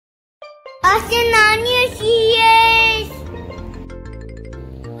Hashir.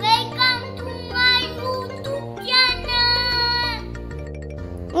 Welcome to my YouTube channel.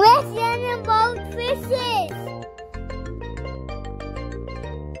 Let's learn about fishes.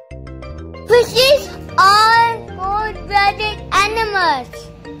 Fishes are cold-blooded animals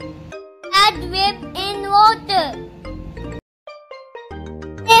that live in water.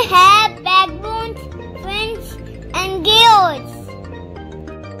 They have backbones, fins, and gills.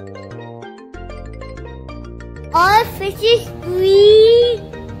 All fishes breathe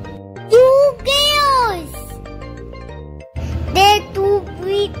through gills. They too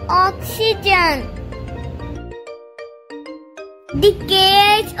breathe oxygen. The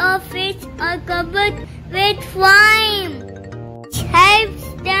gills of fish are covered with slime, which helps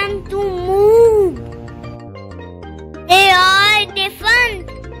them to move. There are different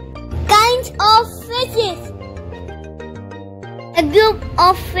kinds of fishes. A group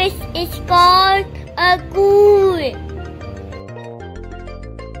of fish is called a school.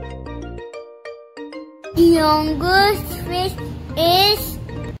 The youngest fish is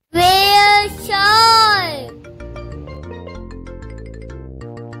whale shark.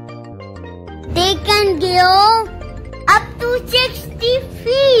 They can grow up to 60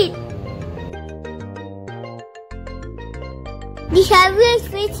 feet. The heaviest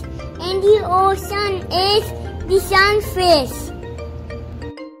fish in the ocean is the sunfish.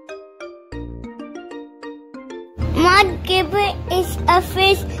 Mudcrab is a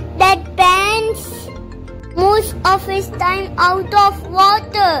fish that spends most of its time out of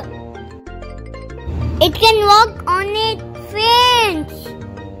water. It can walk on its fins.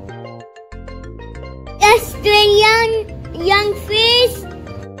 The Australian young fish,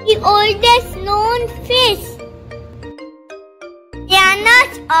 the oldest known fish. They are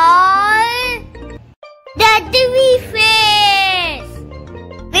not all deadly fish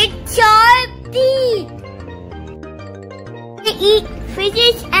with sharp teeth. They eat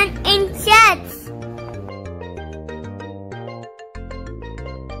fishes and insects.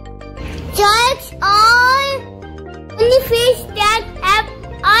 Sharks are only fish that have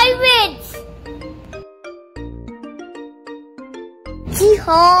eyelids.